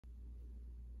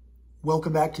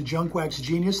Welcome back to Junk Wax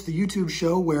Genius, the YouTube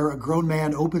show where a grown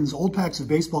man opens old packs of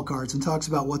baseball cards and talks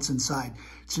about what's inside.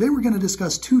 Today we're going to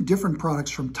discuss two different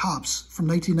products from Topps from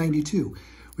 1992.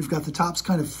 We've got the Topps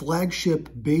kind of flagship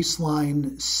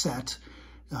baseline set,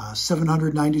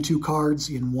 792 cards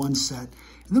in one set.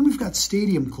 And then we've got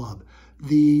Stadium Club.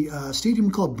 The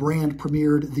Stadium Club brand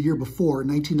premiered the year before,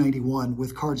 1991,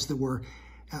 with cards that were,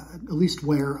 at least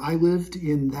where I lived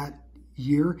in that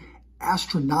year,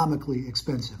 astronomically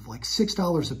expensive, like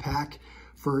 $6 a pack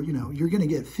for, you're going to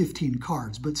get 15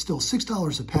 cards, but still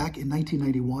 $6 a pack in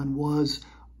 1991 was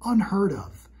unheard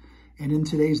of. And in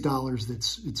today's dollars,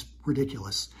 it's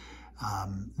ridiculous.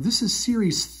 This is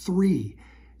Series 3.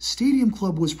 Stadium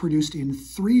Club was produced in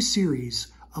 3 series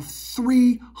of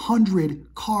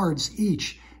 300 cards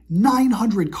each.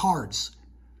 900 cards.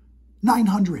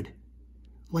 900.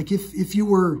 Like if you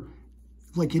were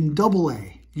like in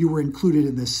AA, you were included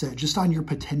in this set just on your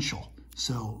potential.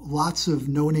 So lots of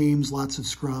no names, lots of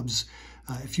scrubs.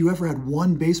 If you ever had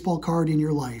one baseball card in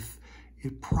your life,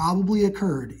 it probably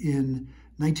occurred in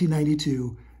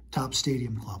 1992 Topps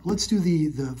Stadium Club. Let's do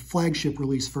the flagship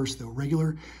release first though.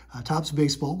 Regular Topps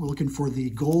Baseball. We're looking for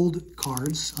the gold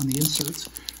cards on the inserts.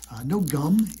 No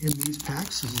gum in these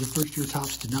packs. This is the first year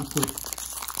Topps did not put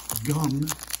gum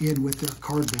in with their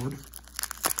cardboard.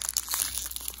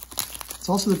 It's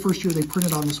also the first year they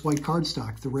printed on this white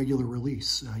cardstock, the regular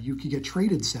release. You could get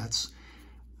traded sets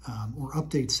or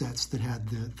update sets that had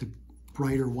the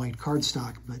brighter white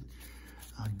cardstock, but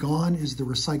gone is the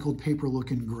recycled paper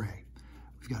looking gray.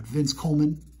 We've got Vince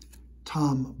Coleman,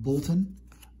 Tom Bolton,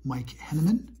 Mike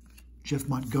Henneman, Jeff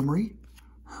Montgomery,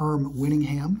 Herm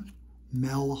Winningham,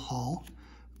 Mel Hall,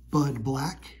 Bud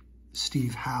Black,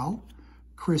 Steve Howe,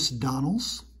 Chris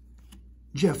Donnells,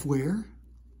 Jeff Ware,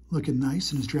 looking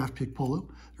nice in his draft pick polo.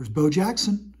 There's Bo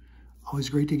Jackson. Always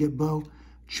great to get Bo.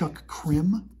 Chuck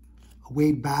Krim,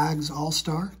 Wade Baggs,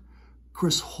 All-Star,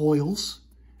 Chris Hoyles,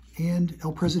 and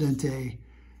El Presidente,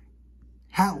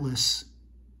 hatless,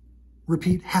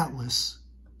 repeat hatless,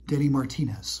 Denny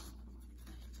Martinez.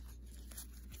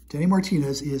 Denny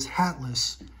Martinez is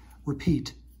hatless,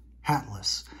 repeat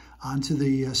hatless. On to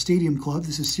the Stadium Club.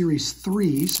 This is Series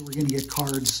 3, so we're going to get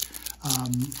cards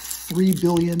 3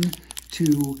 billion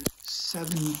to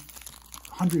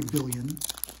 700 billion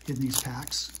in these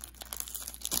packs,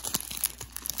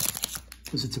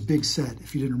 because it's a big set,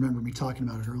 if you didn't remember me talking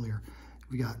about it earlier.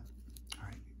 We got, all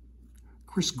right,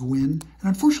 Chris Gwynn. And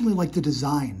unfortunately, like, the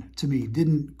design, to me,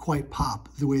 didn't quite pop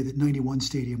the way that 91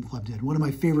 Stadium Club did. One of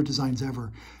my favorite designs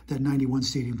ever, that 91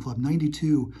 Stadium Club.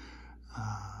 92,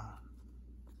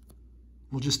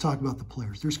 we'll just talk about the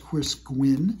players. There's Chris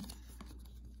Gwynn,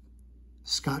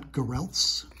 Scott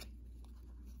Garrelts.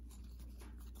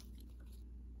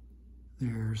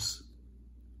 There's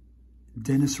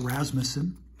Dennis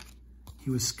Rasmussen. He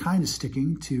was kind of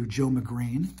sticking to Joe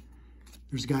McGrain.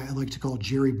 There's a guy I like to call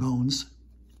Jerry Bones.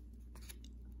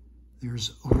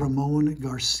 There's Ramon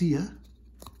Garcia.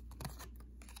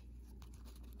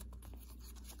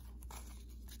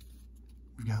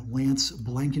 We've got Lance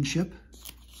Blankenship.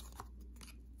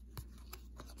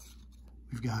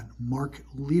 We've got Mark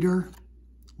Leiter.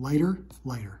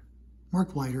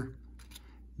 Mark Leiter.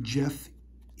 Jeff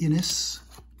Innes,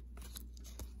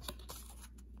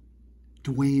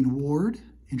 Dwayne Ward,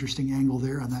 interesting angle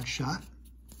there on that shot.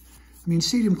 I mean,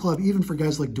 Stadium Club, even for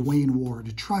guys like Dwayne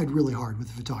Ward, tried really hard with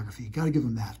the photography. Got to give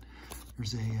them that.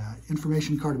 There's a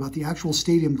information card about the actual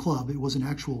Stadium Club. It was an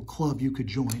actual club you could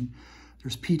join.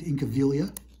 There's Pete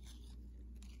Incaviglia.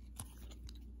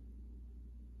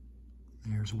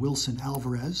 There's Wilson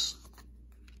Alvarez.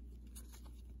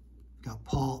 Got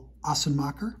Paul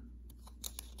Ossenmacher.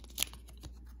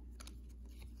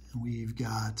 We've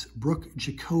got Brooke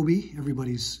Jacoby.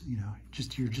 Everybody's,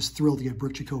 you're just thrilled to get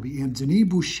Brooke Jacoby. And Denis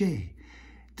Boucher.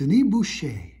 Denis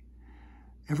Boucher.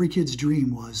 Every kid's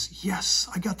dream was, yes,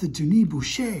 I got the Denis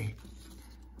Boucher.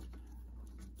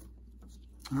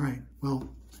 All right, well,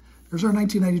 there's our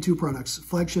 1992 products.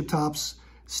 Flagship Topps,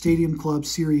 Stadium Club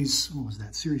Series, what was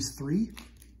that, Series 3?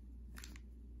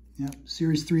 Yep,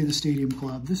 Series 3 of the Stadium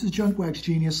Club. This is Junk Wax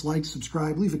Genius. Like,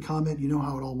 subscribe, leave a comment. You know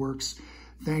how it all works.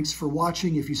 Thanks for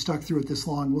watching. If you stuck through it this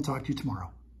long, we'll talk to you tomorrow.